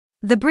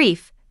The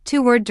brief,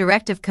 two-word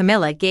directive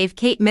Camilla gave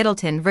Kate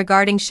Middleton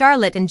regarding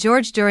Charlotte and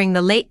George during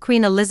the late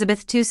Queen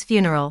Elizabeth II's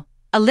funeral.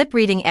 A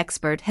lip-reading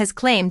expert has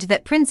claimed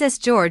that Princess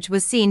George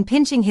was seen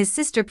pinching his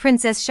sister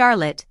Princess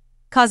Charlotte,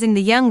 causing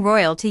the young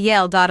royal to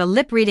yell. A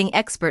lip-reading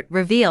expert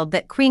revealed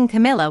that Queen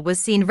Camilla was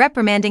seen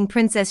reprimanding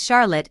Princess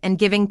Charlotte and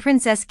giving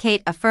Princess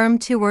Kate a firm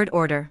two-word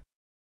order.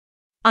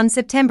 On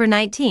September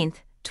 19,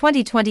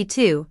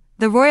 2022,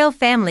 the royal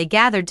family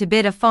gathered to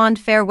bid a fond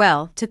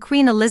farewell to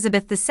Queen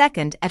Elizabeth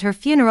II at her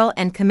funeral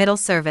and committal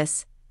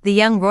service. The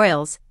young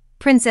royals,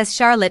 Princess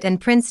Charlotte and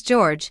Prince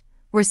George,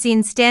 were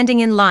seen standing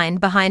in line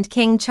behind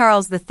King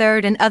Charles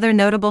III and other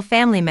notable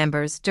family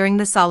members during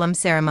the solemn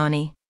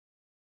ceremony.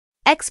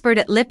 Expert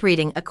at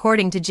lip-reading.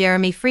 According to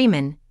Jeremy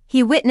Freeman,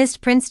 he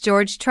witnessed Prince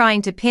George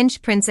trying to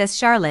pinch Princess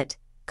Charlotte,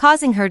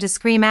 causing her to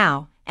scream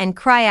 "ow" and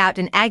cry out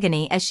in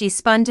agony as she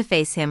spun to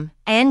face him.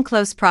 In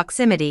close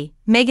proximity,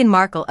 Meghan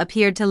Markle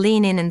appeared to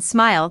lean in and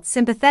smiled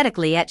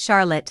sympathetically at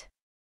Charlotte.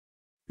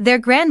 Their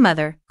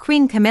grandmother,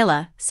 Queen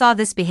Camilla, saw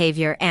this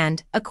behavior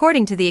and,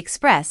 according to The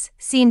Express,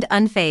 seemed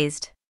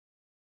unfazed.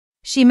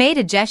 She made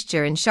a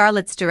gesture in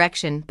Charlotte's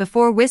direction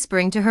before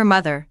whispering to her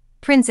mother,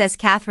 Princess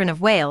Catherine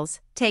of Wales,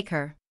 "Take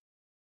her."